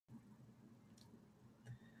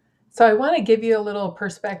So I want to give you a little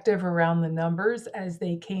perspective around the numbers as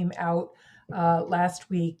they came out last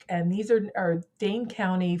week. And these are Dane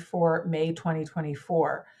County for May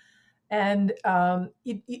 2024. And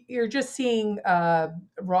you're just seeing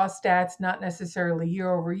raw stats, not necessarily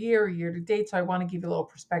year over year or year to date. So I want to give you a little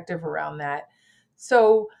perspective around that.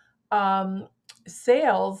 So um,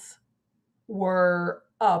 sales were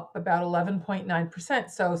up about 11.9%.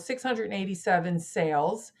 So 687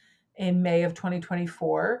 sales in May of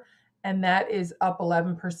 2024. And that is up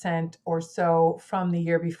 11% or so from the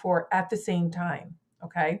year before at the same time.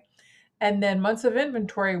 Okay. And then months of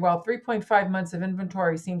inventory, well, 3.5 months of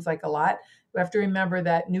inventory seems like a lot. We have to remember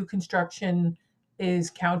that new construction is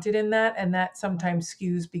counted in that, and that sometimes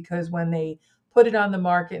skews because when they put it on the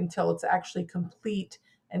market until it's actually complete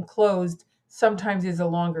and closed, sometimes is a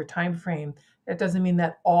longer time frame. That doesn't mean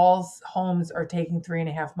that all homes are taking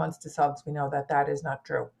 3.5 months to sell, because we know that that is not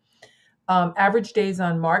true. Average days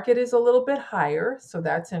on market is a little bit higher, so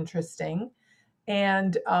that's interesting.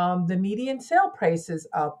 And the median sale price is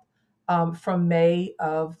up from May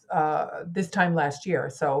of this time last year.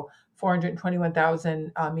 So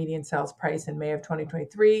 421,000 median sales price in May of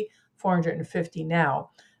 2023, 450 now.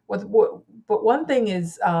 But one thing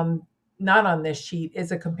is not on this sheet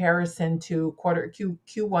is a comparison to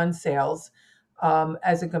Q1 sales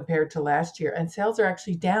as it compared to last year, and sales are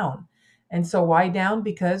actually down. And so why down?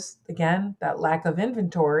 Because again, that lack of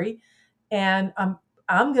inventory. And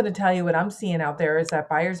I'm going to tell you what I'm seeing out there is that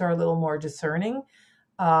buyers are a little more discerning.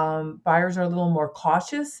 Buyers are a little more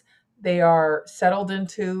cautious. They are settled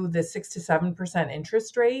into the 6 to 7%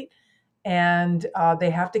 interest rate, and they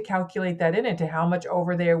have to calculate that into how much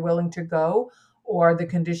over they are willing to go, or the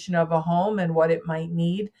condition of a home and what it might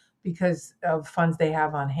need because of funds they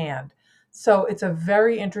have on hand. So it's a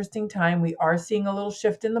very interesting time. We are seeing a little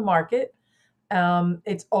shift in the market.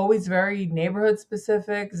 It's always very neighborhood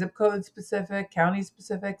specific, zip code specific, county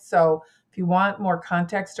specific. So if you want more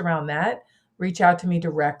context around that, reach out to me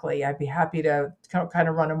directly. I'd be happy to kind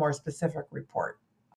of run a more specific report.